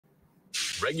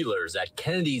Regulars at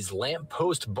Kennedy's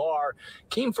Lamppost Bar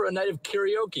came for a night of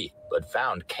karaoke, but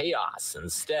found chaos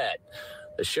instead.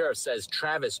 The sheriff says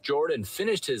Travis Jordan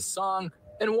finished his song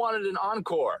and wanted an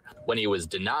encore. When he was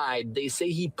denied, they say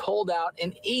he pulled out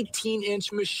an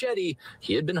 18-inch machete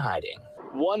he had been hiding.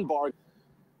 One bar.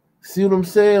 See what I'm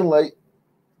saying? Like,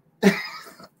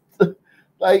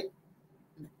 like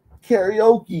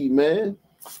karaoke, man.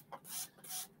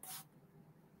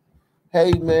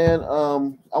 Hey, man,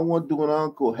 I want to do an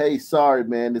encore. Hey, sorry,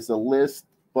 man. It's a list.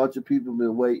 Bunch of people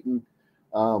been waiting.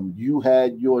 You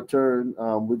had your turn.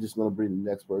 We're just going to bring the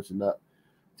next person up.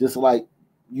 Just like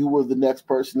you were the next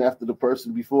person after the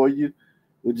person before you.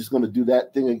 We're just going to do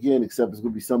that thing again, except it's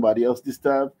going to be somebody else this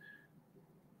time.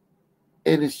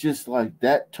 And it's just like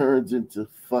that turns into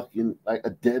fucking like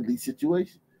a deadly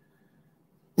situation.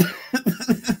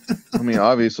 I mean,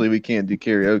 obviously we can't do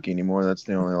karaoke anymore. That's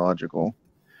the only logical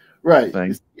right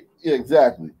thing. Yeah,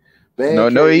 exactly.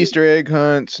 No Easter egg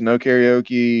hunts, no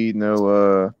karaoke,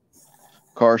 no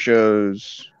car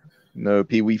shows, no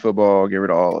Pee Wee football. Get rid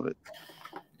of all of it.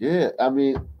 Yeah, I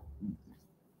mean,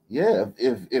 yeah.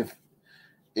 If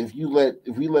we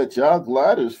let y'all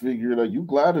gliders figure it out, you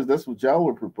gliders, that's what y'all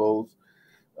would propose.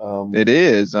 It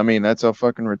is. I mean, that's how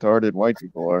fucking retarded white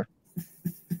people are.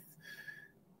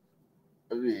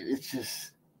 I mean, it's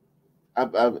just,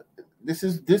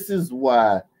 this is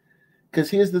why. Because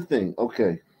here's the thing.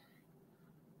 Okay,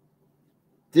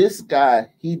 this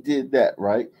guy, he did that,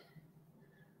 right?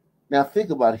 Now think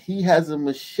about it. He has a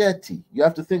machete. You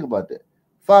have to think about that.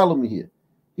 Follow me here.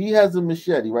 He has a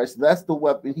machete, right? So that's the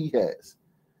weapon he has.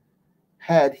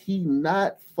 Had he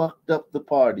not fucked up the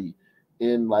party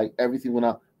and like everything went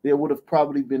out, there would have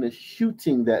probably been a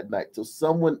shooting that night. So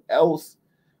someone else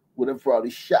would have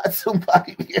probably shot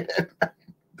somebody that night.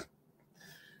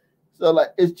 So like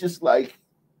it's just like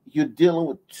you're dealing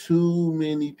with too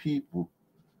many people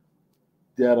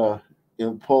that are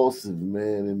impulsive,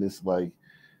 man, and it's like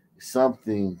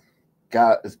something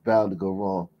is bound to go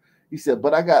wrong. He said,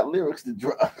 but I got lyrics to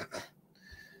drop.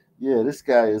 Yeah, this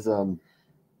guy is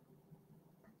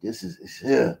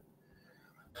yeah.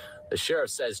 The sheriff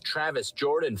says Travis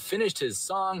Jordan finished his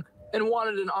song and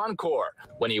wanted an encore.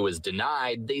 When he was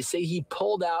denied, they say he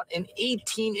pulled out an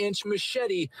 18-inch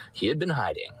machete he had been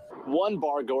hiding. One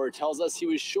bargoer tells us he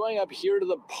was showing up here to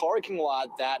the parking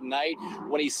lot that night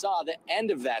when he saw the end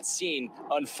of that scene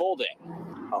unfolding.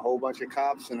 A whole bunch of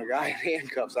cops and a guy in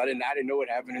handcuffs. I didn't know what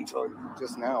happened until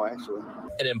just now, actually.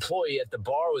 An employee at the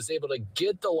bar was able to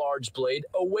get the large blade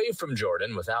away from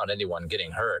Jordan without anyone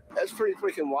getting hurt. That's pretty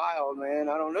freaking wild, man.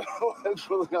 I don't know. I'm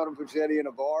pulling out a machete in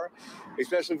a bar,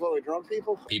 especially full of drunk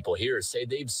people. People here say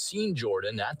they've seen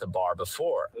Jordan at the bar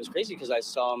before. It was crazy because I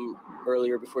saw him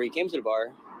earlier before he came to the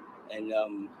bar, and I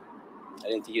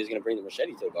didn't think he was going to bring the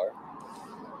machete to the bar.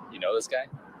 You know this guy?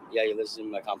 Yeah, he lives in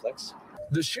my complex.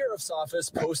 The sheriff's office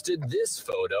posted this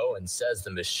photo and says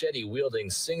the machete-wielding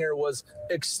singer was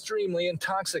extremely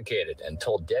intoxicated and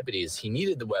told deputies he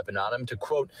needed the weapon on him to,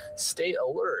 quote, stay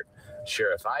alert.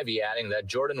 Sheriff Ivey adding that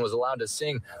Jordan was allowed to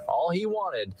sing all he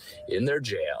wanted in their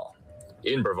jail.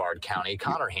 In Brevard County,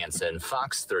 Connor Hansen,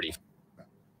 Fox 30.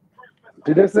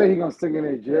 Did they say he's going to sing in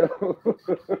their jail?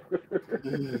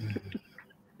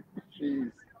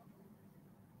 Jeez.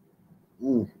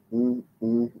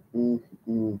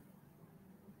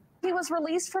 He was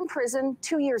released from prison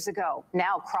 2 years ago.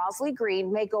 Now Crosley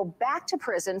Green may go back to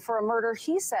prison for a murder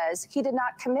he says he did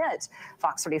not commit.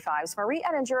 Fox 35's Marie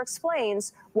Ettinger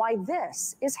explains why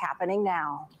this is happening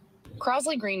now.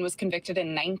 Crosley Green was convicted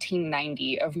in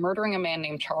 1990 of murdering a man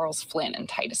named Charles Flynn in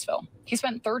Titusville. He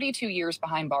spent 32 years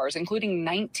behind bars, including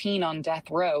 19 on death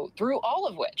row, through all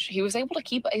of which he was able to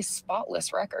keep a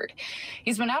spotless record.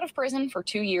 He's been out of prison for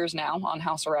 2 years now on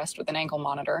house arrest with an ankle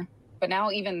monitor. But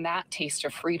now even that taste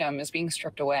of freedom is being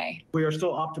stripped away. We are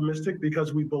still optimistic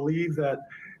because we believe that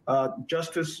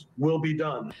justice will be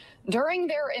done. During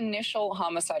their initial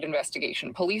homicide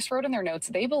investigation, police wrote in their notes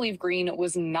they believe Green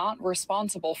was not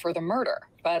responsible for the murder,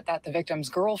 but that the victim's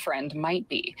girlfriend might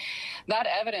be. That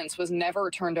evidence was never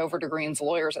turned over to Green's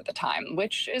lawyers at the time,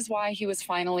 which is why he was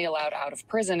finally allowed out of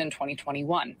prison in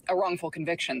 2021. A wrongful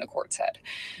conviction, the court said.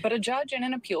 But a judge in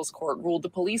an appeals court ruled the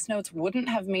police notes wouldn't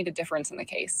have made a difference in the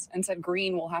case and said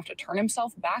Green will have to turn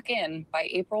himself back in by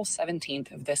April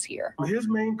 17th of this year. His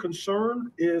main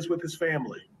concern is with his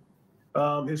family.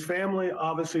 His family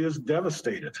obviously is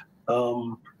devastated.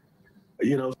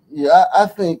 Yeah, I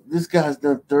think this guy's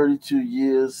done 32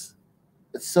 years.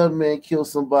 If some man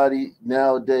kills somebody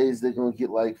nowadays, they're gonna get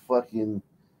like fucking,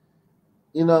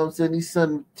 you know what I'm saying? These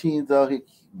some teens out here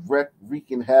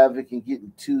wreaking havoc and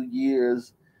getting 2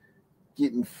 years.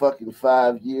 getting fucking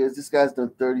 5 years. This guy's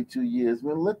done 32 years.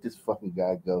 Man, let this fucking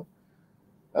guy go.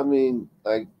 I mean,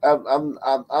 like,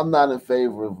 I'm not in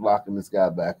favor of locking this guy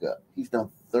back up. He's done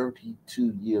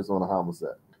 32 years on a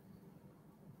homicide.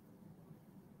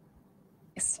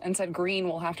 And said Green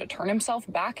will have to turn himself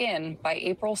back in by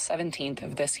April 17th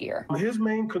of this year. His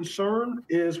main concern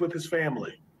is with his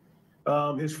family.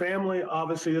 His family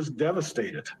obviously is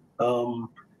devastated.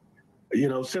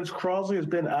 Since Crosley has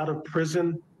been out of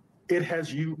prison, it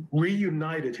has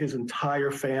reunited his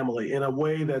entire family in a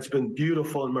way that's been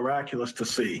beautiful and miraculous to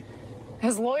see.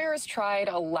 His lawyers tried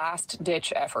a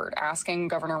last-ditch effort, asking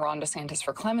Governor Ron DeSantis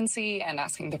for clemency and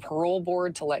asking the parole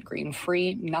board to let Green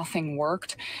free. Nothing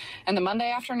worked. And the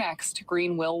Monday after next,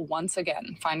 Green will once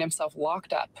again find himself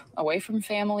locked up, away from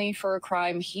family for a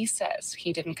crime he says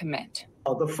he didn't commit.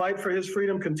 The fight for his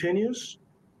freedom continues.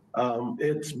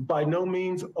 It's by no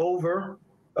means over.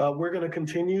 We're going to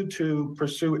continue to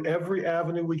pursue every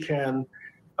avenue we can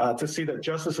to see that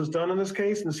justice is done in this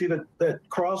case and see that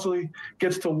Crosley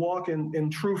gets to walk in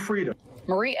true freedom.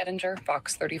 Marie Edinger,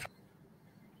 Fox 35.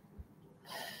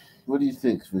 What do you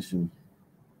think, Fisher?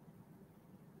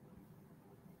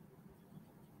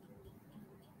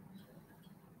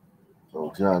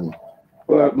 Oh, Johnny.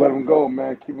 Let him go,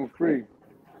 man. Keep him free.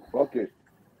 Fuck it.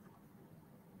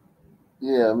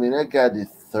 Yeah, I mean, that guy did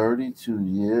 32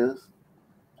 years.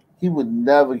 He would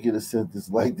never get a sentence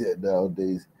like that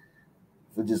nowadays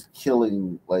for just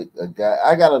killing like a guy.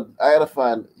 I gotta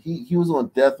find he was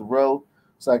on death row,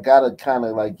 so I gotta kind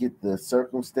of like get the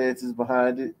circumstances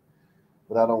behind it,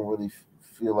 but I don't really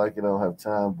feel like it. I don't have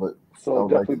time. But so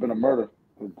definitely been a murder.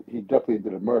 He definitely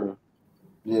did a murder.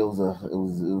 Yeah, it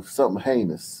was something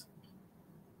heinous.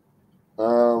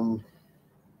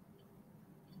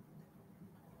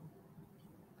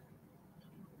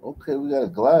 Okay, we got a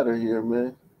glider here,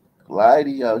 man.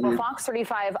 Glidey out here. Fox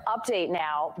 35 update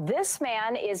now. This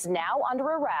man is now under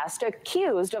arrest,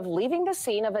 accused of leaving the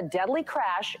scene of a deadly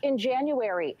crash in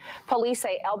January. Police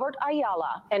say Albert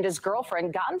Ayala and his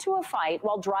girlfriend got into a fight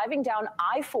while driving down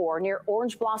I-4 near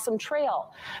Orange Blossom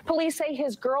Trail. Police say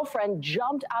his girlfriend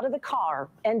jumped out of the car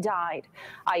and died.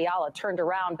 Ayala turned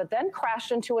around but then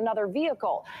crashed into another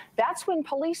vehicle. That's when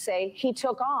police say he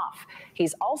took off.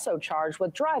 He's also charged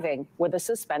with driving with a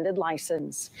suspended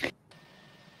license.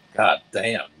 God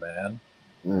damn, man.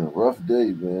 Yeah, rough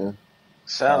day, man.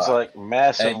 Sounds like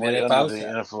massively hey, man, under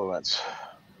the influence.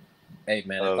 Hey,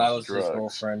 man, if I was his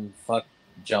girlfriend, fuck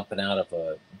jumping out of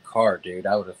a car, dude,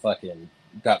 I would have fucking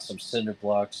got some cinder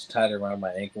blocks, tied around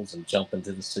my ankles, and jumped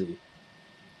into the sea.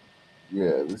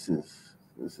 Yeah, this is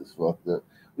fucked up.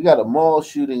 We got a mall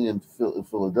shooting in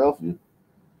Philadelphia.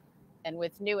 And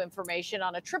with new information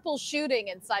on a triple shooting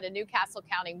inside a Newcastle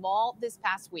County mall this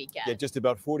past weekend. Yeah, just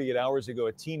about 48 hours ago,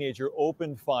 a teenager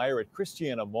opened fire at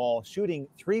Christiana Mall, shooting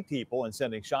 3 people and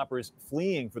sending shoppers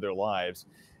fleeing for their lives.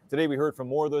 Today, we heard from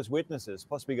more of those witnesses.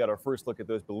 Plus, we got our first look at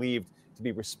those believed to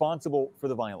be responsible for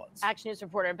the violence. Action News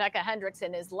reporter Becca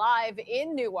Hendrickson is live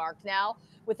in Newark now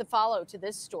with the follow to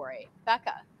this story.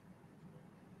 Becca.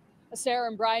 Sarah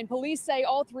and Brian, police say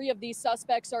all 3 of these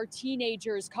suspects are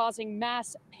teenagers causing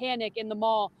mass panic in the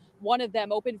mall. One of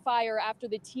them opened fire after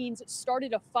the teens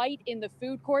started a fight in the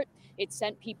food court. It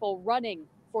sent people running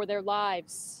for their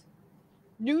lives.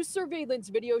 New surveillance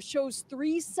video shows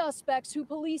 3 suspects who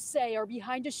police say are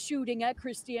behind a shooting at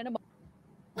Christiana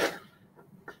Mall.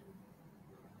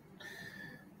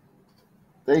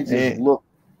 They just look.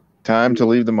 Time to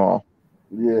leave the mall.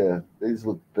 Yeah, they just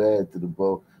look bad to the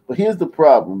bone. But here's the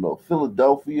problem, though.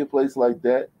 Philadelphia, a place like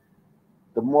that,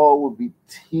 the mall would be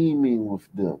teeming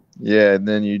with them. Yeah, and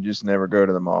then you just never go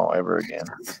to the mall ever again.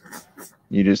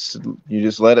 You just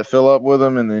let it fill up with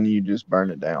them, and then you just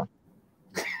burn it down.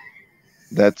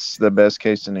 That's the best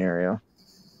case scenario.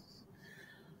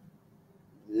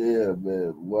 Yeah,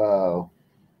 man. Wow.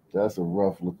 That's a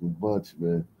rough-looking bunch,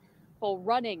 man. People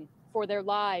running for their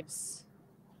lives.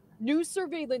 New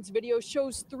surveillance video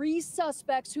shows 3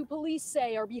 suspects who police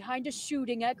say are behind a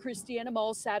shooting at Christiana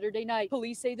Mall Saturday night.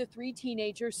 Police say the 3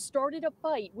 teenagers started a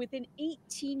fight with an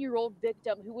 18-year-old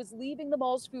victim who was leaving the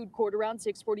mall's food court around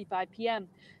 6:45 p.m.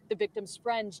 The victim's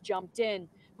friends jumped in.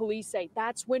 Police say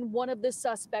that's when one of the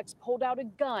suspects pulled out a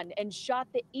gun and shot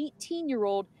the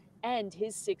 18-year-old and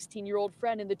his 16-year-old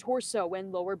friend in the torso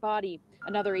and lower body.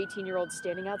 Another 18-year-old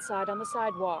standing outside on the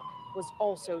sidewalk was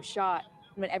also shot.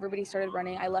 When everybody started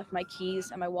running, I left my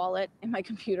keys and my wallet and my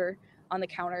computer on the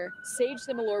counter. Sage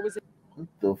Similor was. What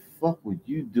the fuck were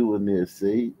you doing there,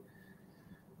 Sage?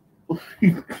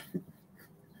 The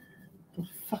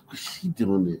fuck was she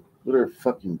doing there with her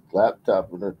fucking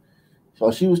laptop?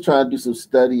 So she was trying to do some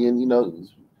studying,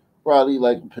 Probably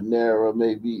like Panera,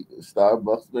 maybe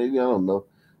Starbucks, maybe, I don't know.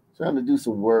 Trying to do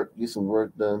some work, get some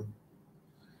work done.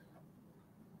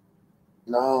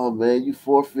 No, man, you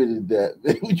forfeited that.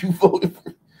 Man, you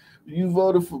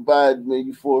voted for Biden, man.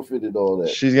 You forfeited all that.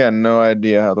 She's got no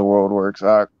idea how the world works.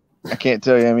 I can't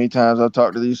tell you how many times I've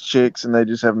talked to these chicks and they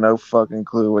just have no fucking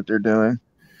clue what they're doing.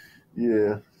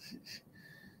 Yeah.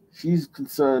 She's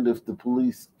concerned if the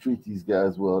police treat these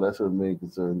guys well. That's her main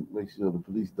concern. Make sure the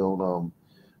police don't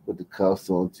put the cuffs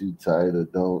on too tight or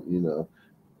don't,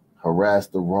 harass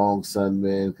the wrong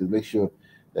Sunman. Because make sure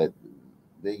that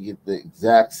they get the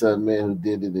exact Sunman who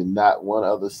did it and not one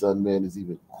other Sunman is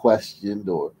even questioned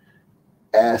or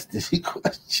asked any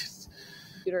questions.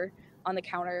 On the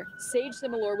counter. Sage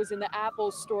Similor was in the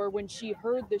Apple store when she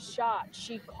heard the shot.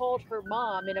 She called her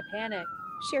mom in a panic.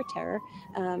 Sheer terror,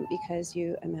 because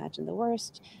you imagine the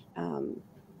worst.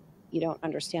 You don't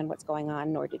understand what's going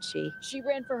on, nor did she. She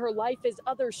ran for her life as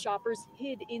other shoppers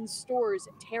hid in stores,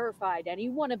 terrified any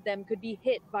one of them could be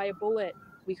hit by a bullet.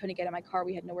 We couldn't get in my car.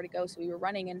 We had nowhere to go, so we were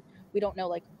running, and we don't know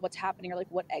like what's happening or like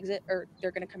what exit or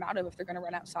they're going to come out of if they're going to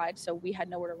run outside. So we had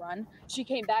nowhere to run. She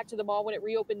came back to the mall when it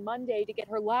reopened Monday to get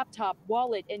her laptop,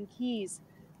 wallet, and keys.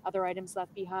 Other items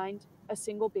left behind: a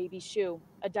single baby shoe,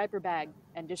 a diaper bag,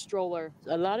 and a stroller.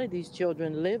 A lot of these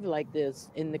children live like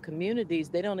this in the communities.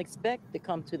 They don't expect to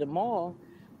come to the mall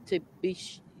to be,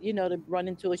 to run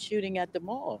into a shooting at the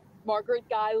mall. Margaret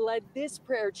Guy led this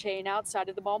prayer chain outside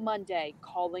of the mall Monday,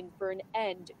 calling for an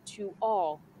end to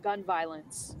all gun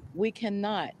violence. We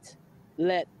cannot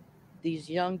let these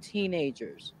young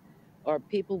teenagers or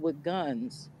people with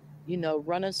guns,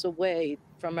 run us away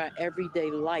from our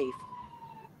everyday life.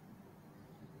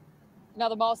 Now,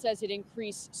 the mall says it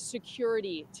increased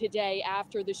security today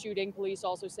after the shooting. Police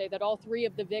also say that all 3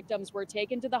 of the victims were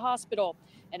taken to the hospital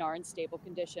and are in stable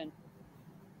condition.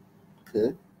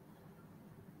 Okay.